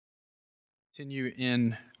Continue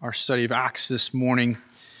in our study of Acts this morning.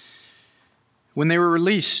 When they were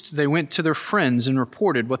released, they went to their friends and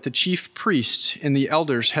reported what the chief priests and the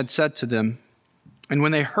elders had said to them. And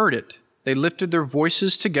when they heard it, they lifted their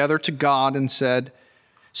voices together to God and said,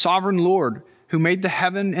 "Sovereign Lord, who made the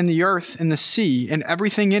heaven and the earth and the sea and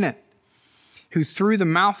everything in it, who through the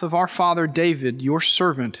mouth of our father David, your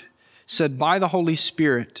servant, said by the Holy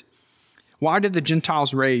Spirit, why did the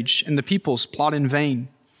Gentiles rage and the peoples plot in vain?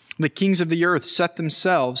 The kings of the earth set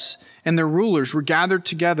themselves, and their rulers were gathered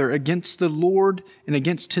together against the Lord and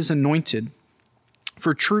against his anointed.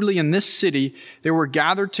 For truly in this city they were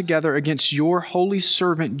gathered together against your holy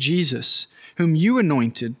servant Jesus, whom you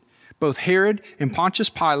anointed, both Herod and Pontius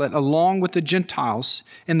Pilate, along with the Gentiles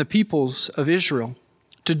and the peoples of Israel,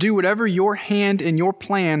 to do whatever your hand and your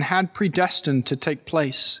plan had predestined to take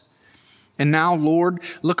place. And now, Lord,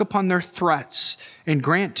 look upon their threats and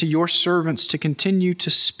grant to your servants to continue to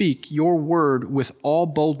speak your word with all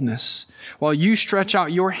boldness, while you stretch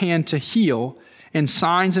out your hand to heal, and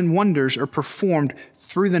signs and wonders are performed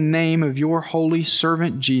through the name of your holy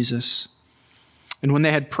servant Jesus." And when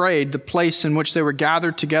they had prayed, the place in which they were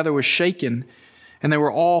gathered together was shaken, and they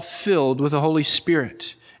were all filled with the Holy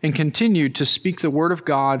Spirit, and continued to speak the word of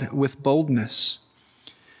God with boldness.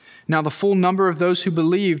 Now the full number of those who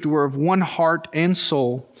believed were of one heart and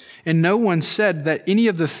soul, and no one said that any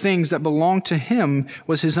of the things that belonged to him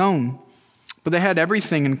was his own, but they had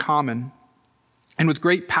everything in common. And with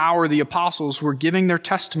great power the apostles were giving their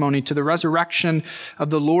testimony to the resurrection of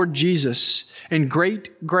the Lord Jesus, and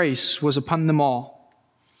great grace was upon them all.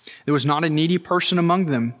 There was not a needy person among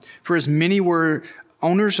them, for as many were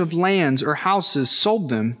owners of lands or houses sold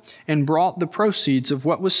them and brought the proceeds of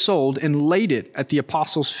what was sold and laid it at the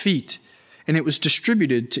apostles' feet, and it was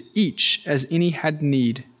distributed to each as any had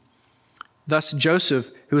need. Thus Joseph,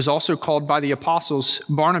 who was also called by the apostles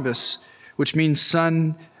Barnabas, which means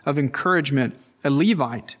son of encouragement, a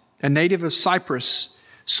Levite, a native of Cyprus,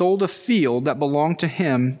 sold a field that belonged to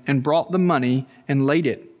him and brought the money and laid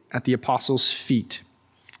it at the apostles' feet.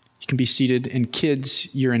 You can be seated, and kids,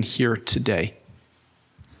 you're in here today.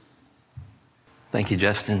 Thank you,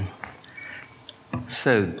 Justin.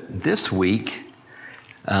 So this week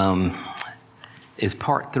is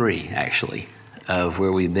part 3, actually, of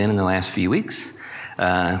where we've been in the last few weeks.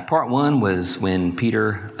 Part 1 was when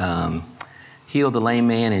Peter healed the lame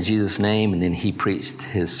man in Jesus' name, and then he preached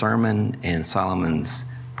his sermon in Solomon's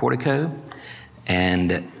portico.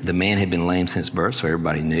 And the man had been lame since birth, so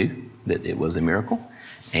everybody knew that it was a miracle.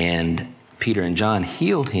 And Peter and John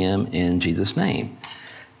healed him in Jesus' name.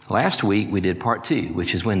 Last week, we did part 2,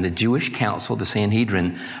 which is when the Jewish council, the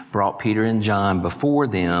Sanhedrin, brought Peter and John before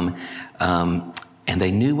them, and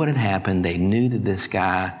they knew what had happened. They knew that this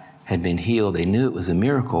guy had been healed. They knew it was a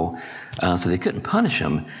miracle, so they couldn't punish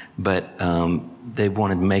him, but they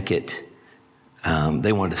wanted to make it,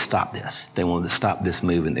 they wanted to stop this. They wanted to stop this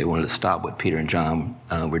movement. They wanted to stop what Peter and John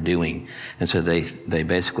were doing, and so they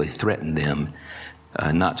basically threatened them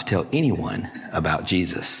not to tell anyone about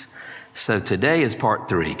Jesus. So today is part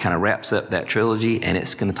 3, kind of wraps up that trilogy, and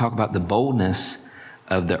it's going to talk about the boldness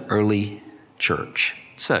of the early church.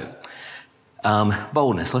 So,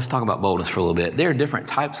 boldness. Let's talk about boldness for a little bit. There are different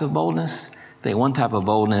types of boldness. I think one type of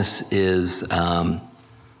boldness is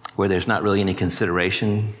where there's not really any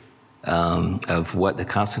consideration of what the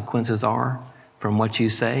consequences are from what you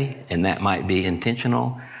say, and that might be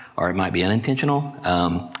intentional or it might be unintentional.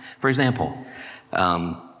 For example,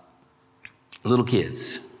 little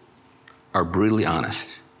kids are brutally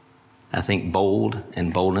honest. I think bold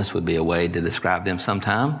and boldness would be a way to describe them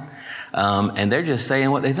sometime. And they're just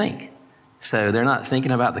saying what they think. So they're not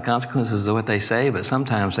thinking about the consequences of what they say, but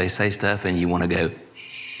sometimes they say stuff and you want to go,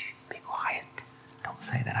 shh, be quiet. Don't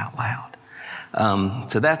say that out loud.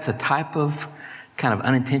 So that's a type of kind of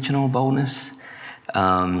unintentional boldness.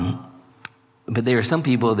 But there are some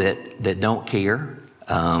people that don't care,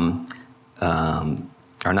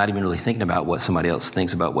 are not even really thinking about what somebody else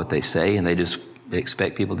thinks about what they say, and they just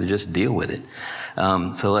expect people to just deal with it.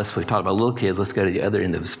 So we've talked about little kids, let's go to the other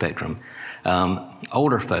end of the spectrum.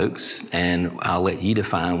 Older folks, and I'll let you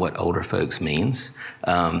define what older folks means,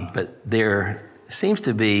 but there seems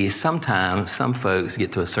to be sometimes some folks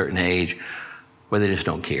get to a certain age where they just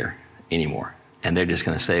don't care anymore, and they're just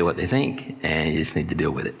going to say what they think, and you just need to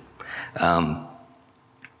deal with it.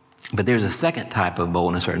 But there's a second type of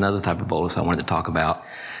boldness, or another type of boldness I wanted to talk about,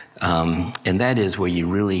 and that is where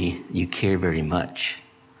you care very much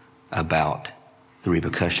about the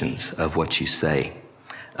repercussions of what you say.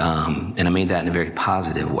 And I mean that in a very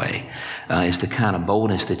positive way. It's the kind of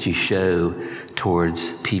boldness that you show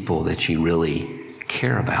towards people that you really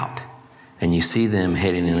care about and you see them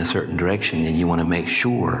heading in a certain direction, and you want to make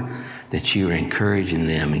sure that you are encouraging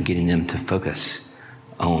them and getting them to focus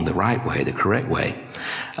on the right way, the correct way.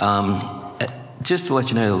 Just to let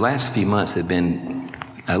you know, the last few months have been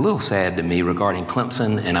a little sad to me regarding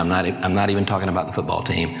Clemson, and I'm not even talking about the football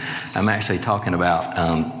team. I'm actually talking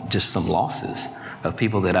about just some losses of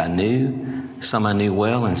people that I knew. Some I knew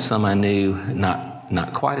well, and some I knew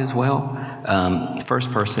not quite as well.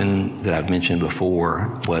 First person that I've mentioned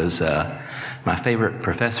before was my favorite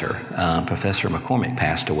professor. Professor McCormick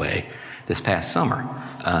passed away this past summer.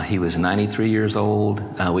 He was 93 years old.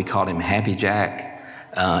 We called him Happy Jack.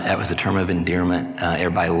 That was a term of endearment.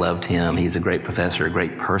 Everybody loved him. He's a great professor, a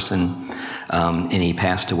great person, and he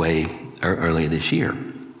passed away earlier this year.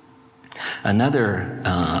 Another,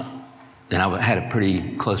 and I had a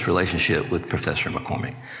pretty close relationship with Professor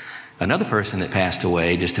McCormick. Another person that passed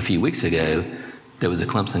away just a few weeks ago, there was a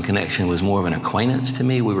Clemson connection, was more of an acquaintance to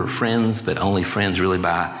me. We were friends, but only friends really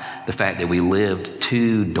by the fact that we lived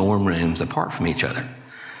 2 dorm rooms apart from each other.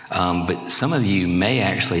 But some of you may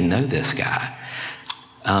actually know this guy.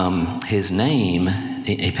 His name,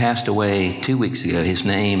 he passed away 2 weeks ago. His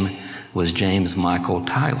name was James Michael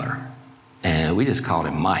Tyler, and we just called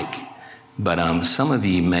him Mike. But some of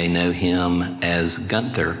you may know him as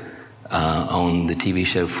Gunther on the TV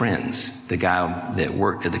show Friends, the guy that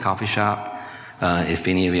worked at the coffee shop. If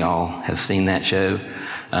any of y'all have seen that show,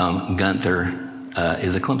 Gunther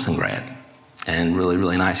is a Clemson grad and really,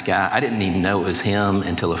 really nice guy. I didn't even know it was him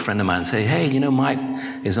until a friend of mine said, hey, Mike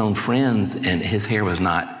is on Friends, and his hair was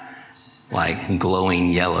not like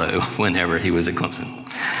glowing yellow whenever he was at Clemson.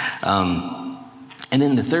 And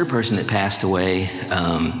then the third person that passed away,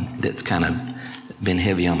 that's kind of been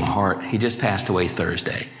heavy on my heart, he just passed away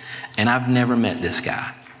Thursday. And I've never met this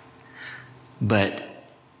guy, but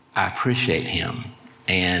I appreciate him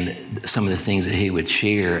and some of the things that he would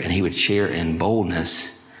share, and he would share in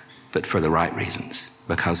boldness, but for the right reasons,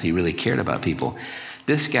 because he really cared about people.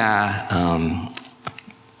 This guy,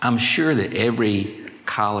 I'm sure that every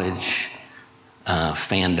college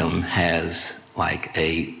fandom has like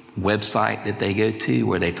a website that they go to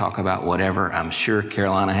where they talk about whatever. I'm sure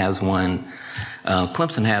Carolina has one.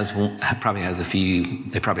 Clemson has one, probably has a few.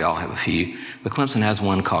 They probably all have a few. But Clemson has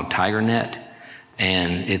one called TigerNet,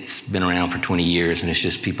 and it's been around for 20 years, and it's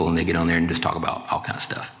just people, and they get on there and just talk about all kinds of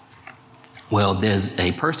stuff. Well, there's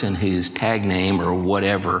a person whose tag name or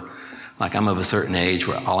whatever, like I'm of a certain age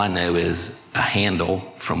where all I know is a handle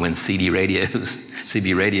from when CB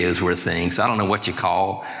radios were a thing. So I don't know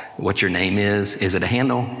what your name is. Is it a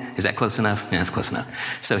handle? Is that close enough? Yeah, that's close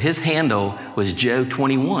enough. So his handle was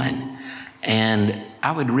Joe21. And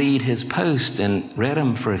I would read his posts and read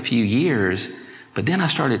them for a few years, but then I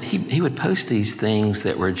started, he would post these things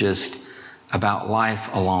that were just about life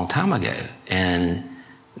a long time ago. And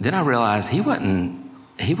then I realized he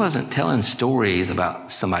wasn't telling stories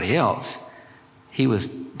about somebody else. He was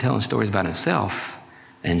telling stories about himself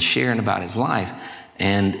and sharing about his life.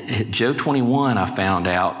 And Joe21, I found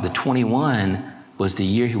out, the 21 was the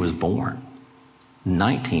year he was born,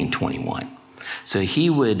 1921. So he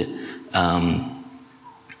would,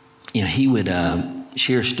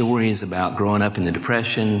 share stories about growing up in the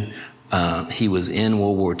Depression. He was in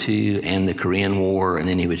World War II and the Korean War, and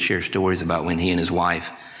then he would share stories about when he and his wife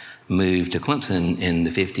moved to Clemson in the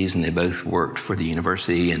 50s, and they both worked for the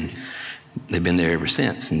university, and they've been there ever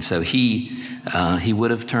since. And so he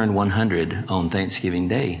would have turned 100 on Thanksgiving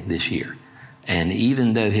Day this year. And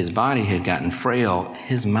even though his body had gotten frail,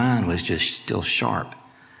 his mind was just still sharp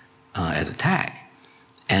as a tack.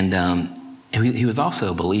 And he was also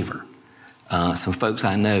a believer. Some folks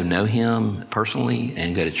I know him personally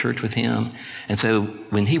and go to church with him. And so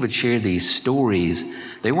when he would share these stories,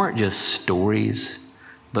 they weren't just stories,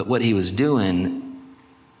 but what he was doing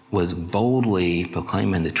was boldly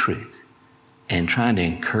proclaiming the truth and trying to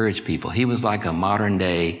encourage people. He was like a modern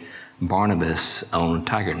day Barnabas on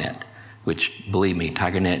TigerNet, which, believe me,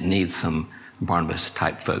 TigerNet needs some Barnabas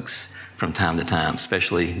type folks from time to time,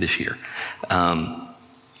 especially this year.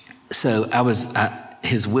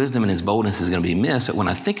 His wisdom and his boldness is going to be missed. But when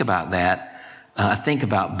I think about that, I think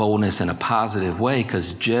about boldness in a positive way,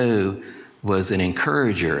 because Joe was an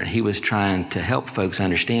encourager, and he was trying to help folks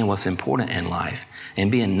understand what's important in life. And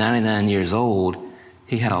being 99 years old,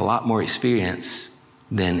 he had a lot more experience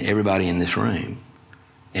than everybody in this room.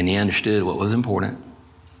 And he understood what was important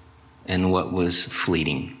and what was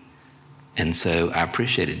fleeting. And so I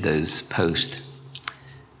appreciated those posts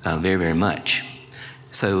very, very much.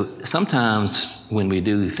 So sometimes when we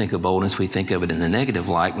do think of boldness, we think of it in the negative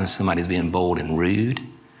light, when somebody's being bold and rude.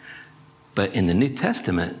 But in the New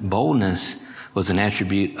Testament, boldness was an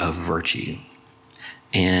attribute of virtue.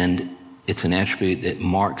 And It's an attribute that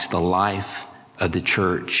marks the life of the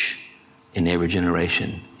church in every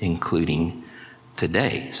generation, including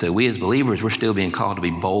today. So we as believers, we're still being called to be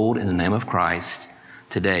bold in the name of Christ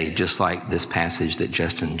today, just like this passage that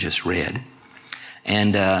Justin just read.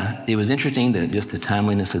 And it was interesting that just the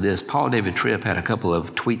timeliness of this. Paul David Tripp had a couple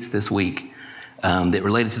of tweets this week that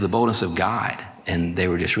related to the boldness of God, and they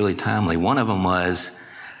were just really timely. One of them was,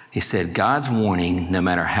 he said, God's warnings, no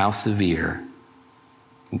matter how severe,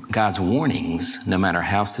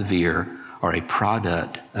 are a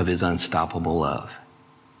product of his unstoppable love.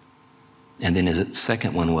 And then his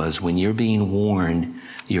second one was, when you're being warned,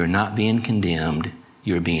 you're not being condemned,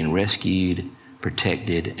 you're being rescued,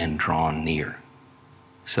 protected, and drawn near.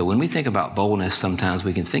 So when we think about boldness, sometimes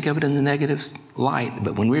we can think of it in the negative light,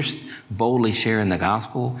 but when we're boldly sharing the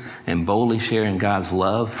gospel and boldly sharing God's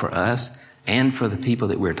love for us and for the people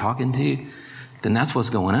that we're talking to, then that's what's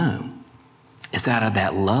going on. It's out of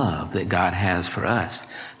that love that God has for us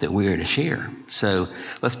that we're to share. So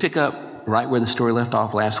let's pick up right where the story left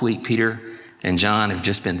off last week. Peter and John have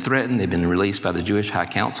just been threatened. They've been released by the Jewish High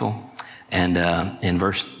Council. And in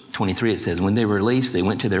verse 23, it says, when they were released, they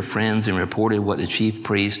went to their friends and reported what the chief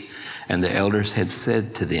priest and the elders had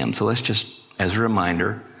said to them. So let's just, as a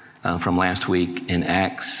reminder from last week in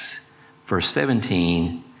Acts, verse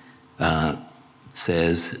 17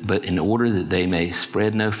 says, but in order that they may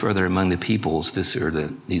spread no further among the peoples, these are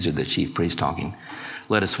the chief priests talking,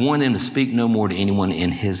 let us warn them to speak no more to anyone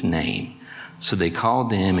in his name. So they called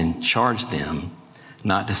them and charged them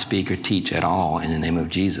not to speak or teach at all in the name of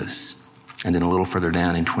Jesus. And then a little further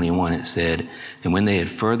down in 21, it said, and when they had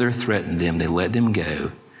further threatened them, they let them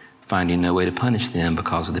go, finding no way to punish them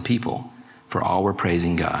because of the people, for all were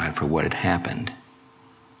praising God for what had happened.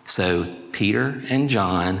 So Peter and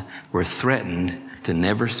John were threatened to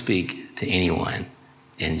never speak to anyone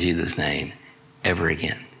in Jesus' name ever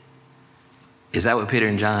again. Is that what Peter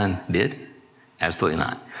and John did? Absolutely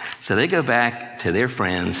not. So they go back to their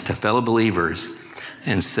friends, to fellow believers,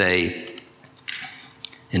 and say,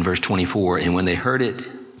 in verse 24, and when they heard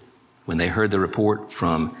the report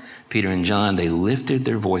from Peter and John, they lifted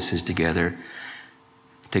their voices together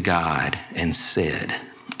to God and said,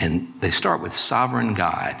 and they start with sovereign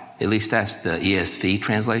God. At least that's the ESV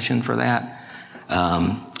translation for that.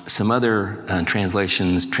 Some other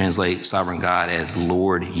translations translate sovereign God as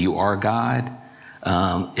Lord, you are God.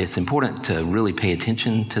 It's important to really pay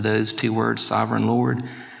attention to those two words, sovereign Lord,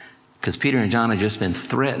 because Peter and John had just been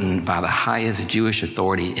threatened by the highest Jewish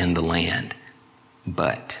authority in the land.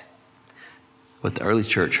 But what the early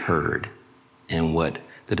church heard and what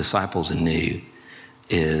the disciples knew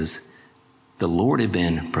is the Lord had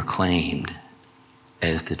been proclaimed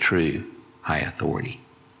as the true high authority.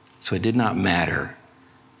 So it did not matter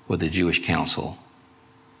what the Jewish council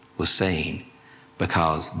was saying,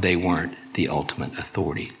 because they weren't the ultimate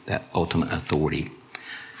authority. That ultimate authority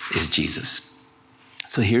is Jesus.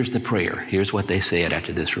 So here's the prayer. Here's what they said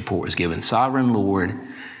after this report was given. Sovereign Lord,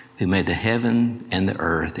 who made the heaven and the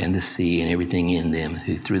earth and the sea and everything in them,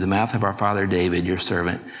 who through the mouth of our father David, your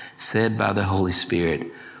servant, said by the Holy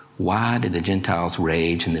Spirit, why did the Gentiles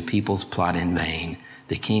rage and the peoples plot in vain?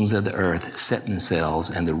 The kings of the earth set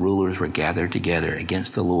themselves, and the rulers were gathered together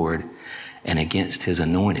against the Lord and against his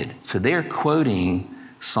anointed. So they're quoting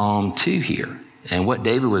Psalm 2 here. And what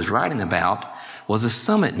David was writing about was a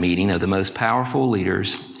summit meeting of the most powerful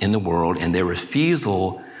leaders in the world and their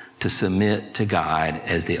refusal to submit to God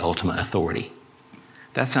as the ultimate authority.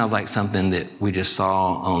 That sounds like something that we just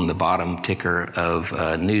saw on the bottom ticker of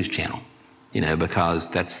a news channel, because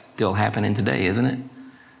that's still happening today, isn't it?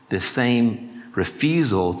 This same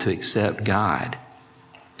refusal to accept God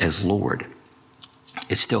as Lord.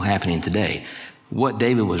 It's still happening today. What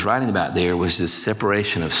David was writing about there was this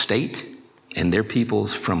separation of state and their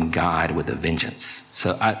peoples from God with a vengeance.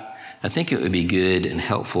 So I think it would be good and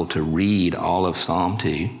helpful to read all of Psalm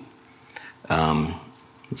 2.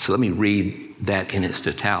 So let me read that in its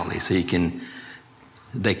totality so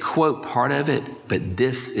they quote part of it, but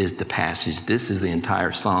this is the passage, this is the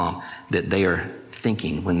entire Psalm that they are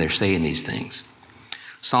thinking when they're saying these things.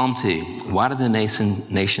 Psalm 2, why do the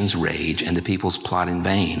nations rage and the peoples plot in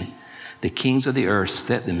vain? The kings of the earth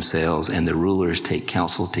set themselves and the rulers take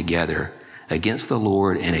counsel together against the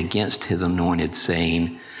Lord and against his anointed,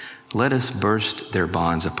 saying, let us burst their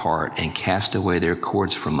bonds apart and cast away their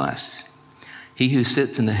cords from us. He who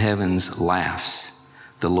sits in the heavens laughs.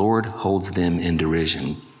 The Lord holds them in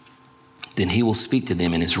derision. Then he will speak to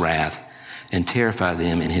them in his wrath and terrify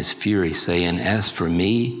them in his fury, saying, as for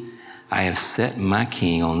me, I have set my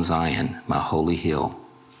king on Zion, my holy hill.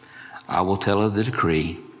 I will tell of the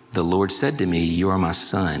decree. The Lord said to me, you are my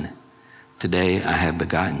son. Today I have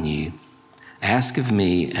begotten you. Ask of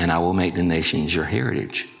me, and I will make the nations your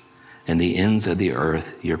heritage, and the ends of the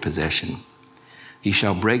earth your possession. You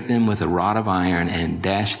shall break them with a rod of iron and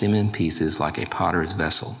dash them in pieces like a potter's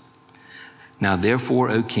vessel. Now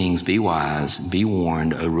therefore, O kings, be wise, be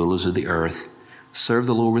warned, O rulers of the earth. Serve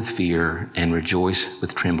the Lord with fear and rejoice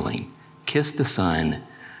with trembling. Kiss the Son,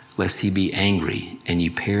 lest he be angry and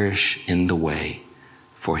you perish in the way,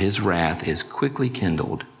 for his wrath is quickly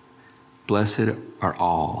kindled. Blessed are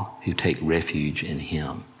all who take refuge in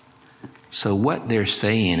him. So what they're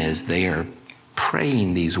saying is they are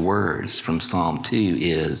praying these words from Psalm 2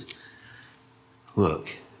 is,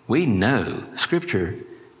 look, we know Scripture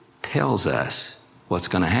tells us what's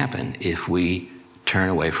going to happen if we turn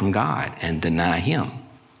away from God and deny him.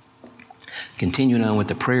 Continuing on with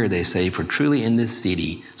the prayer, they say, for truly in this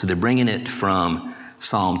city, so they're bringing it from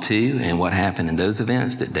Psalm 2 and what happened in those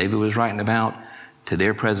events that David was writing about to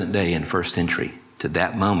their present day in first century, to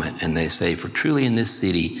that moment. And they say, for truly in this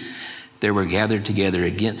city, there were gathered together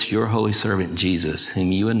against your holy servant Jesus,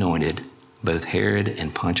 whom you anointed, both Herod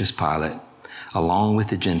and Pontius Pilate, along with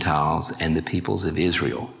the Gentiles and the peoples of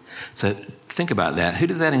Israel. So think about that. Who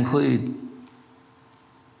does that include?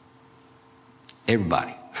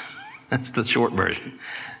 Everybody. That's the short version.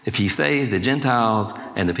 If you say the Gentiles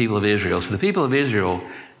and the people of Israel, so the people of Israel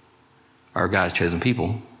are God's chosen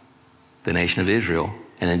people, the nation of Israel,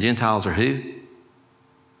 and the Gentiles are who?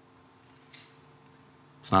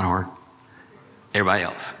 It's not hard. Everybody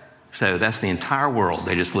else. So that's the entire world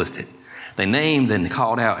they just listed. They named and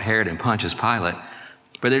called out Herod and Pontius Pilate,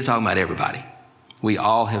 but they're talking about everybody. We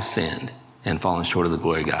all have sinned and fallen short of the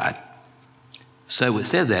glory of God. So it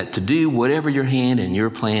says that to do whatever your hand and your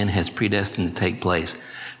plan has predestined to take place.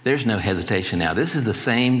 There's no hesitation now. This is the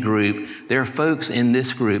same group. There are folks in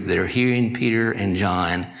this group that are hearing Peter and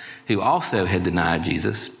John who also had denied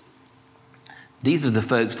Jesus. These are the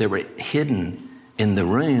folks that were hidden in the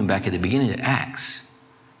room back at the beginning of Acts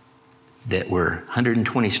that were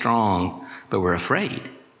 120 strong, but were afraid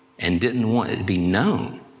and didn't want it to be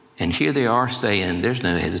known. And here they are saying, there's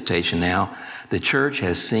no hesitation now. The church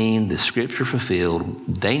has seen the scripture fulfilled.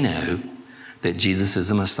 They know that Jesus is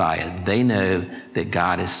the Messiah. They know that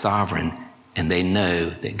God is sovereign, and they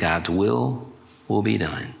know that God's will be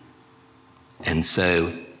done. And so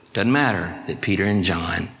it doesn't matter that Peter and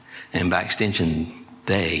John, and by extension,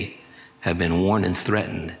 they have been warned and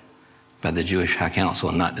threatened by the Jewish High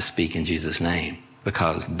Council not to speak in Jesus' name,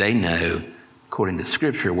 because they know, according to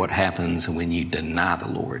Scripture, what happens when you deny the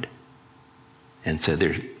Lord. And so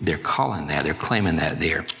they're calling that, they're claiming that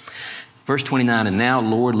there. Verse 29, and now,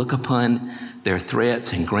 Lord, look upon their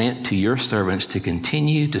threats and grant to your servants to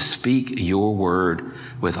continue to speak your word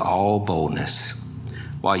with all boldness,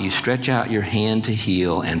 while you stretch out your hand to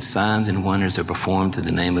heal, and signs and wonders are performed through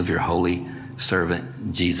the name of your holy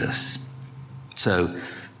servant Jesus. So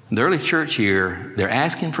the early church here, they're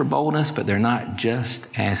asking for boldness, but they're not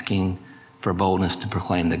just asking for boldness to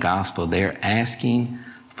proclaim the gospel. They're asking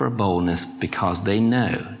for boldness because they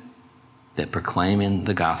know that proclaiming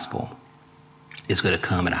the gospel is going to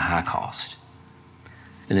come at a high cost.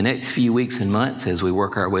 In the next few weeks and months, as we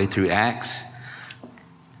work our way through Acts,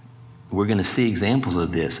 we're going to see examples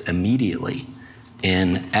of this immediately.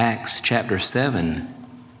 In Acts chapter 7,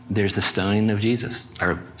 there's the stoning of Jesus,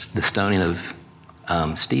 or the stoning of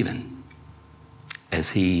Stephen, as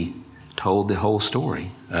he told the whole story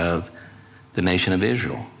of the nation of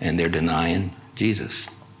Israel, and they're denying Jesus.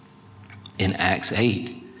 In Acts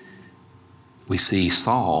 8, we see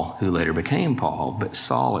Saul, who later became Paul, but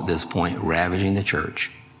Saul at this point ravaging the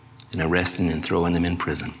church and arresting and throwing them in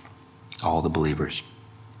prison, all the believers.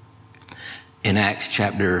 In Acts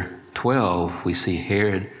chapter 12, we see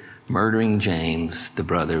Herod murdering James, the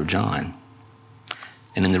brother of John.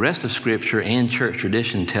 And in the rest of Scripture and church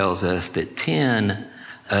tradition tells us that 10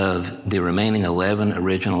 of the remaining 11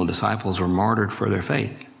 original disciples were martyred for their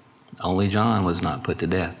faith. Only John was not put to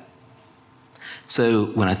death. So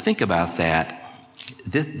when I think about that,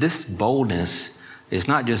 this boldness is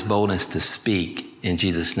not just boldness to speak in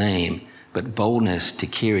Jesus' name, but boldness to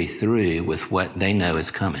carry through with what they know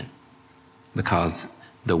is coming, because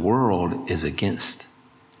the world is against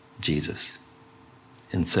Jesus.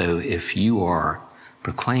 And so if you are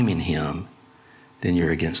proclaiming him, then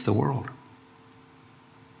you're against the world.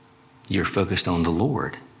 You're focused on the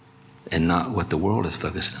Lord and not what the world is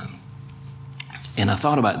focused on. And I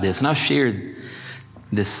thought about this, and I've shared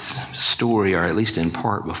this story, or at least in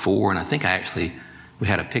part before, and I think we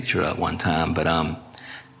had a picture up one time, but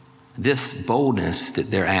this boldness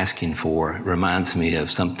that they're asking for reminds me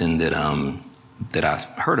of something that I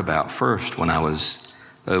heard about first when I was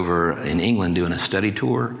over in England doing a study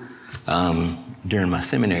tour during my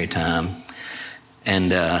seminary time.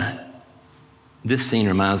 And this scene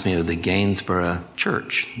reminds me of the Gainsborough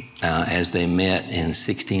Church as they met in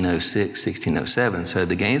 1606, 1607. So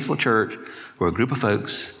the Gainesville Church were a group of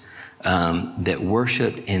folks that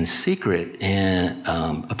worshiped in secret in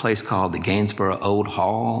a place called the Gainsborough Old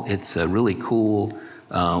Hall. It's a really cool,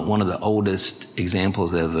 one of the oldest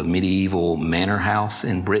examples of a medieval manor house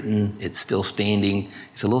in Britain. It's still standing.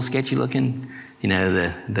 It's a little sketchy looking. You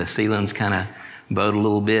know, the ceiling's kind of bowed a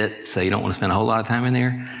little bit, so you don't want to spend a whole lot of time in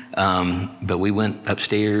there. But we went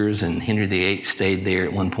upstairs, and Henry VIII stayed there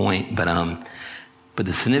at one point. But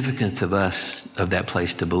the significance of that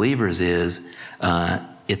place to believers is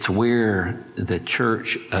it's where the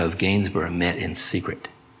Church of Gainsborough met in secret,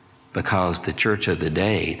 because the church of the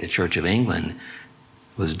day, the Church of England,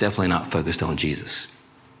 was definitely not focused on Jesus.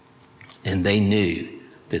 And they knew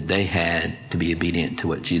that they had to be obedient to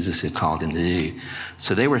what Jesus had called them to do.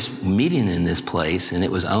 So they were meeting in this place, and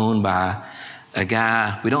it was owned by a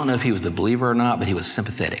guy, we don't know if he was a believer or not, but he was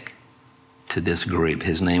sympathetic to this group.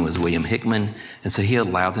 His name was William Hickman, and so he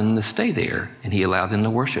allowed them to stay there, and he allowed them to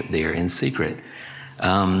worship there in secret.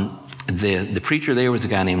 The preacher there was a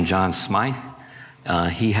guy named John Smythe.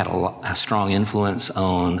 He had a strong influence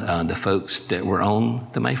on the folks that were on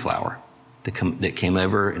the Mayflower that came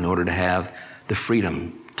over in order to have the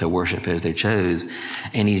freedom to worship as they chose.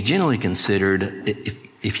 And he's generally considered,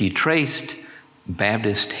 if you traced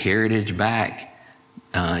Baptist heritage back,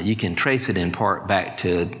 you can trace it in part back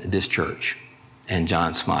to this church and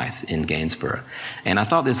John Smythe in Gainsborough. And I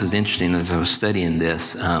thought this was interesting as I was studying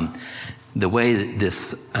this. The way that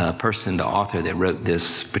this person, the author that wrote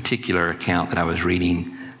this particular account that I was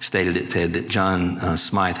reading, stated, it said that John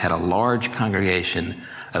Smythe had a large congregation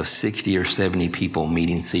of 60 or 70 people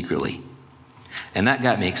meeting secretly. And that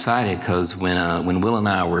got me excited, because when Will and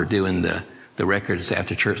I were doing the records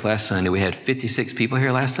after church last Sunday, we had 56 people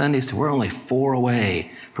here last Sunday, so we're only 4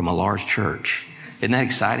 away from a large church. Isn't that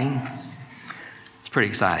exciting? It's pretty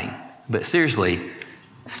exciting. But seriously,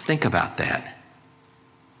 think about that.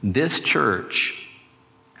 This church,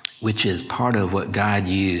 which is part of what God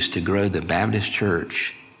used to grow the Baptist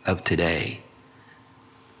church of today,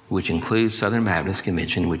 which includes Southern Baptist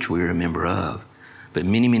Convention, which we're a member of, but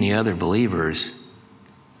many, many other believers,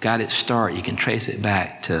 got its start. You can trace it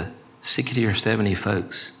back to 60 or 70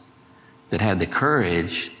 folks that had the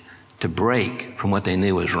courage to break from what they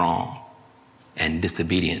knew was wrong and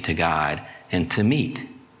disobedient to God, and to meet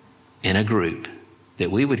in a group that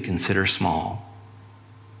we would consider small,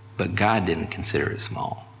 but God didn't consider it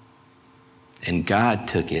small. And God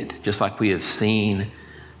took it, just like we have seen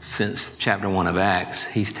since chapter 1 of Acts.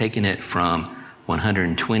 He's taken it from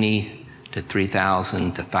 120 to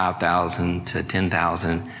 3,000 to 5,000 to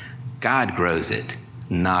 10,000. God grows it,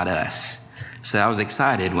 not us. So I was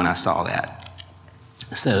excited when I saw that.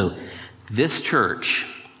 So this church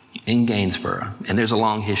in Gainsborough, and there's a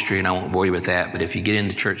long history, and I won't bore you with that, but if you get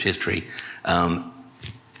into church history,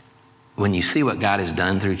 when you see what God has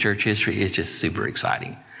done through church history, it's just super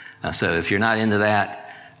exciting. So if you're not into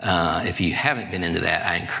that, if you haven't been into that,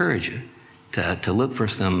 I encourage you to look for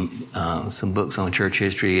some books on church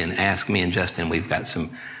history and ask me and Justin. We've got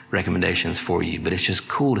some recommendations for you. But it's just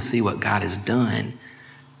cool to see what God has done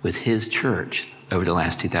with his church over the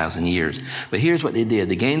last 2,000 years. But here's what they did.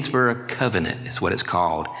 The Gainsborough Covenant is what it's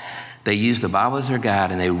called. They used the Bible as their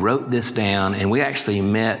guide, and they wrote this down. And we actually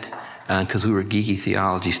met, because we were geeky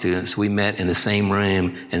theology students, we met in the same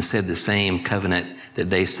room and said the same covenant that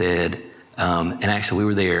they said. And actually, we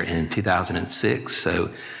were there in 2006. So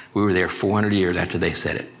we were there 400 years after they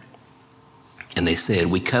said it. And they said,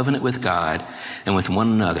 "We covenant with God and with one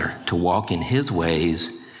another to walk in his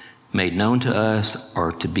ways, made known to us,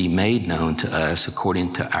 or to be made known to us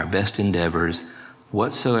according to our best endeavors,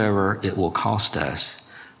 whatsoever it will cost us,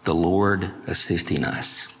 the Lord assisting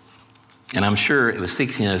us." And I'm sure it was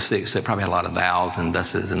 1606, so it probably had a lot of thous and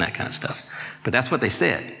thuses and that kind of stuff. But that's what they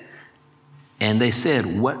said. And they said,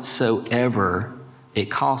 whatsoever it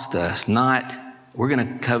cost us, not we're going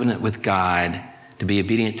to covenant with God to be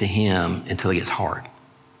obedient to him until it gets hard.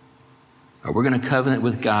 Or we're going to covenant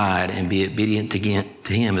with God and be obedient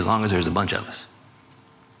to him as long as there's a bunch of us.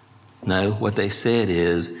 No, what they said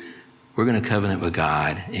is we're going to covenant with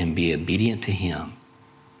God and be obedient to him,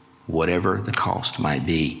 whatever the cost might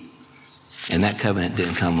be. And that covenant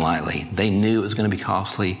didn't come lightly. They knew it was going to be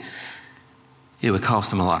costly. It would cost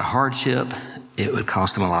them a lot of hardship. It would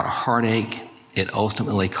cost them a lot of heartache. It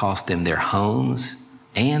ultimately cost them their homes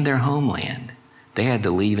and their homeland. They had to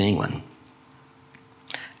leave England.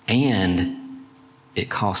 And it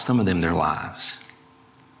cost some of them their lives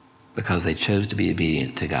because they chose to be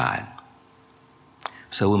obedient to God.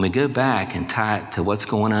 So when we go back and tie it to what's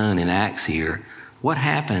going on in Acts here, what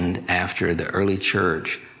happened after the early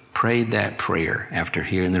church prayed that prayer after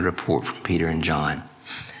hearing the report from Peter and John?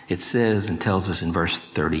 It says and tells us in verse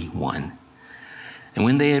 31, "And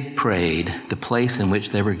when they had prayed, the place in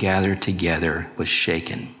which they were gathered together was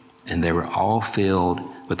shaken, and they were all filled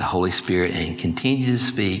with the Holy Spirit and continued to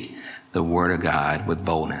speak the word of God with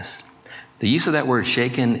boldness." The use of that word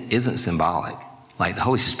shaken isn't symbolic. Like the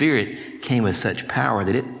Holy Spirit came with such power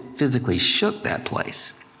that it physically shook that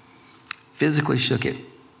place. Physically shook it.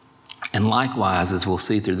 And likewise, as we'll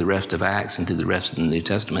see through the rest of Acts and through the rest of the New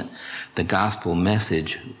Testament, the gospel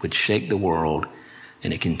message would shake the world,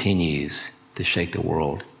 and it continues to shake the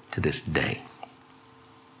world to this day.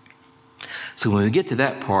 So when we get to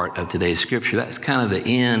that part of today's scripture, that's kind of the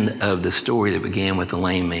end of the story that began with the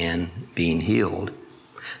lame man being healed.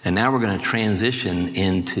 And now we're going to transition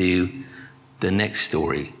into the next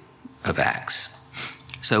story of Acts.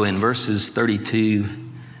 So in verses 32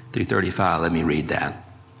 through 35, let me read that.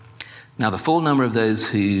 "Now the full number of those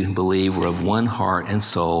who believed were of one heart and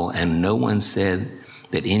soul, and no one said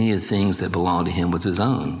that any of the things that belonged to him was his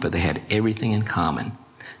own, but they had everything in common."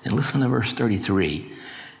 And listen to verse 33.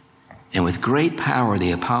 "And with great power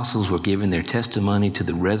the apostles were giving their testimony to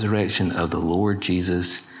the resurrection of the Lord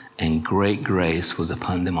Jesus, and great grace was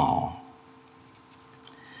upon them all."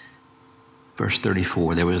 Verse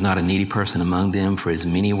 34, "There was not a needy person among them, for as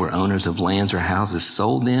many were owners of lands or houses,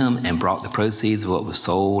 sold them and brought the proceeds of what was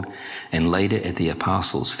sold and laid it at the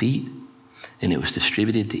apostles' feet, and it was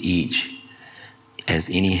distributed to each as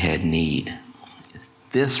any had need."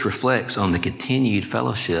 This reflects on the continued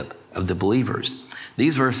fellowship of the believers.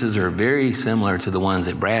 These verses are very similar to the ones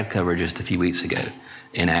that Brad covered just a few weeks ago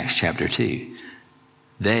in Acts chapter 2.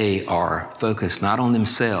 They are focused not on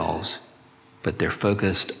themselves, but they're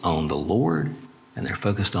focused on the Lord, and they're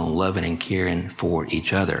focused on loving and caring for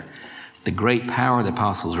each other. The great power the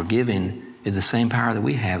apostles were given is the same power that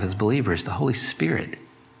we have as believers. The Holy Spirit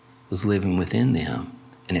was living within them,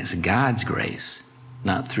 and it's God's grace,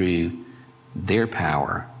 not through their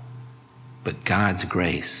power, but God's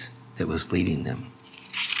grace that was leading them.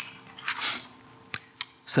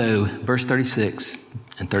 So, verse 36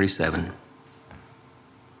 and 37.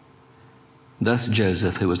 "Thus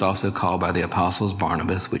Joseph, who was also called by the apostles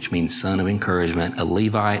Barnabas, which means son of encouragement, a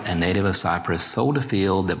Levite, a native of Cyprus, sold a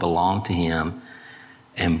field that belonged to him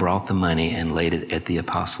and brought the money and laid it at the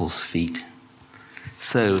apostles' feet."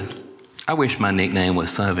 So I wish my nickname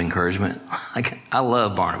was son of encouragement. I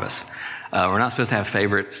love Barnabas. We're not supposed to have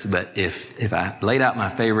favorites, but if I laid out my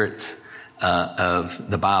favorites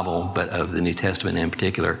of the Bible, but of the New Testament in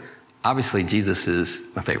particular, obviously Jesus is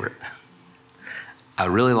my favorite. I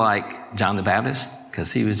really like John the Baptist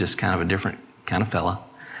because he was just kind of a different kind of fella.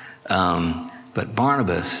 But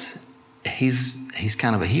Barnabas, he's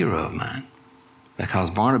kind of a hero of mine because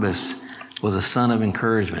Barnabas was a son of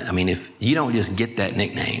encouragement. I mean, if you don't just get that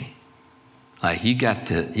nickname, like you got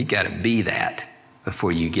to be that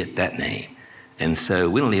before you get that name. And so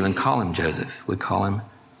we don't even call him Joseph. We call him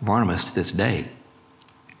Barnabas to this day.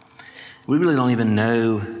 We really don't even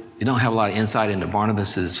know, we don't have a lot of insight into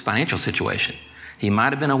Barnabas's financial situation. He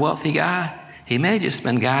might have been a wealthy guy. He may have just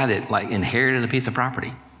been a guy that inherited a piece of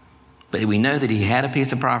property. But we know that he had a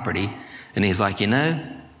piece of property and he's like, I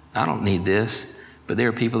don't need this, but there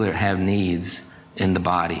are people that have needs in the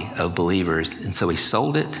body of believers. And so he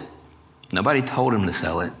sold it. Nobody told him to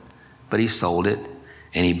sell it, but he sold it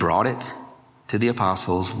and he brought it to the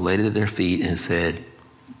apostles, laid it at their feet and said,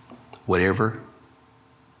 whatever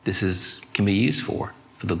this can be used for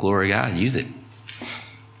the glory of God, use it.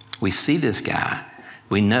 We see this guy.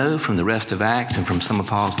 We know from the rest of Acts and from some of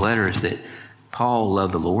Paul's letters that Paul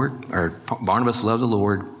loved the Lord, or Barnabas loved the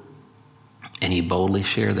Lord, and he boldly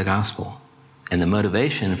shared the gospel. And the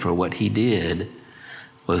motivation for what he did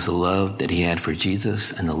was the love that he had for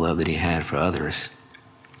Jesus and the love that he had for others.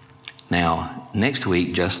 Now, next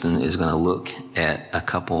week, Justin is going to look at a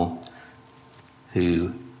couple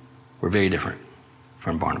who were very different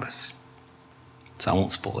from Barnabas. So I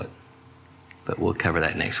won't spoil it, but we'll cover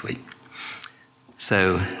that next week.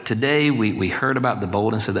 So today we heard about the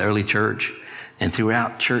boldness of the early church, and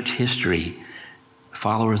throughout church history,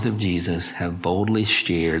 followers of Jesus have boldly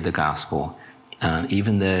shared the gospel,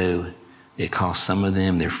 even though it cost some of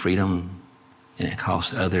them their freedom and it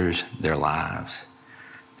cost others their lives.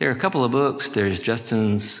 There are a couple of books. There's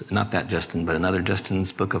another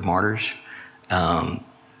Justin's Book of Martyrs,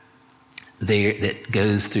 that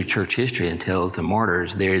goes through church history and tells the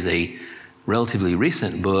martyrs. There's a relatively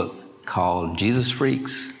recent book called Jesus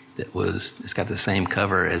Freaks it's got the same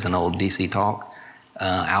cover as an old DC Talk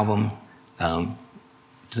album.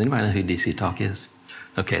 Does anybody know who DC Talk is?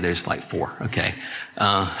 Okay, there's like 4. Okay.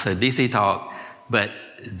 So DC Talk But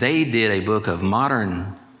they did a book of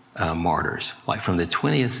modern martyrs, like from the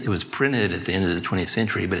 20th. It was printed at the end of the 20th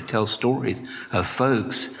century, but it tells stories of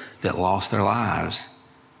folks that lost their lives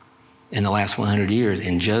in the last 100 years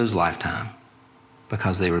in Joe's lifetime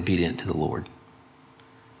because they were obedient to the Lord.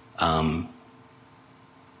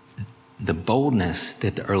 The boldness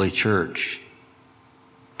that the early church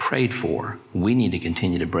prayed for, we need to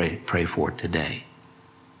continue to pray for today,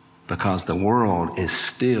 because the world is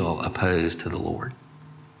still opposed to the Lord.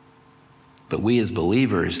 But we as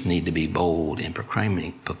believers need to be bold in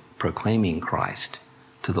proclaiming Christ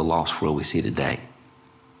to the lost world we see today.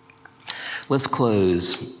 Let's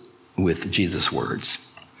close with Jesus'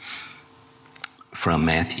 words from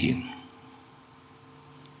Matthew.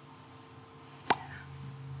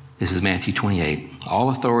 This is Matthew 28. All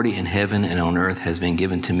authority in heaven and on earth has been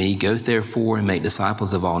given to me. Go therefore and make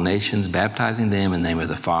disciples of all nations, baptizing them in the name of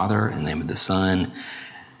the Father, in the name of the Son,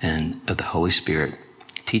 and of the Holy Spirit,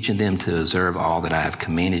 teaching them to observe all that I have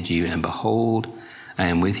commanded you. And behold, I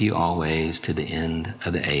am with you always to the end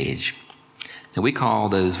of the age. Now, we call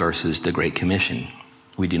those verses the Great Commission.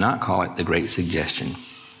 We do not call it the Great Suggestion.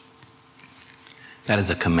 That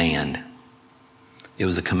is a command. It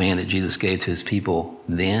was a command that Jesus gave to his people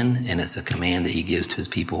then, and it's a command that he gives to his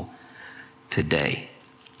people today.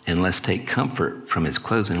 And let's take comfort from his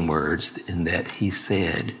closing words in that he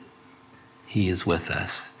said he is with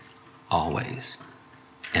us always.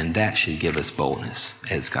 And that should give us boldness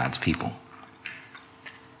as God's people.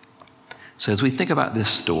 So as we think about this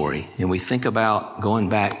story, and we think about going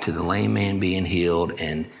back to the lame man being healed,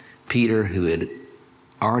 and Peter, who had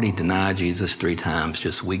already denied Jesus 3 times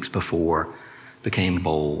just weeks before, became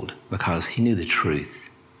bold because he knew the truth.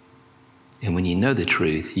 And when you know the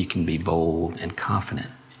truth, you can be bold and confident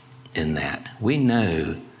in that. We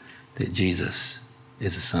know that Jesus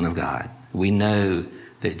is the Son of God. We know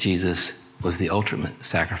that Jesus was the ultimate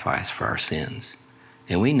sacrifice for our sins.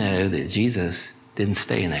 And we know that Jesus didn't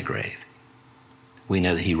stay in that grave. We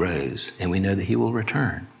know that he rose, and we know that he will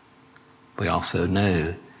return. We also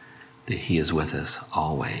know that he is with us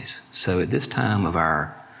always. So at this time of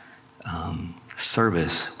our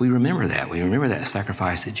service, we remember that. We remember that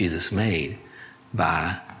sacrifice that Jesus made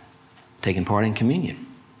by taking part in communion,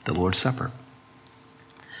 the Lord's Supper.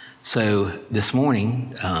 So this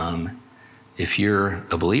morning, if you're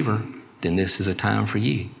a believer, then this is a time for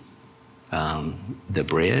you. The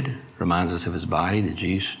bread reminds us of his body. The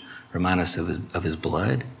juice reminds us of his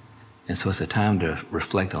blood. And so it's a time to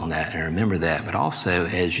reflect on that and remember that. But also,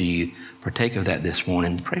 as you partake of that this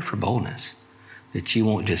morning, pray for boldness, that you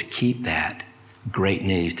won't just keep that great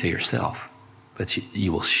news to yourself, but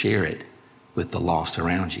you will share it with the lost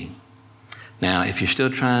around you. Now, if you're still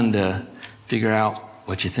trying to figure out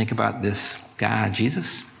what you think about this guy,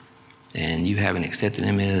 Jesus, and you haven't accepted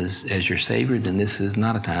him as your Savior, then this is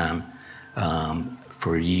not a time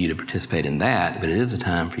for you to participate in that, but it is a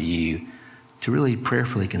time for you to really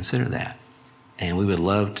prayerfully consider that. And we would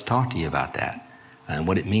love to talk to you about that and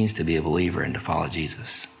what it means to be a believer and to follow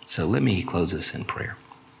Jesus. So let me close this in prayer.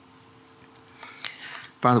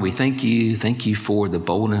 Father, we thank you for the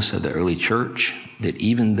boldness of the early church, that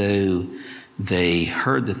even though they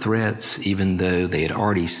heard the threats, even though they had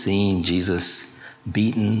already seen Jesus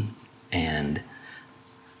beaten and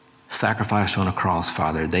sacrificed on a cross,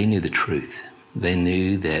 Father, they knew the truth. They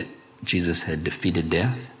knew that Jesus had defeated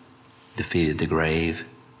death, defeated the grave,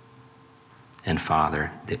 and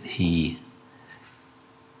Father, that he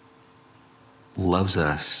loves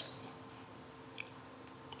us,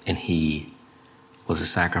 and he was a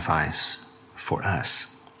sacrifice for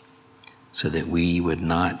us so that we would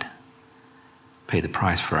not pay the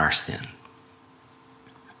price for our sin.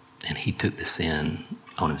 And he took the sin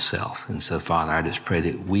on himself. And so, Father, I just pray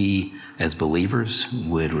that we as believers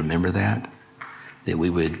would remember that we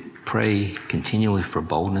would pray continually for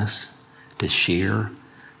boldness to share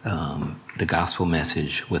the gospel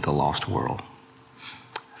message with a lost world.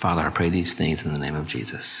 Father, I pray these things in the name of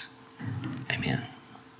Jesus.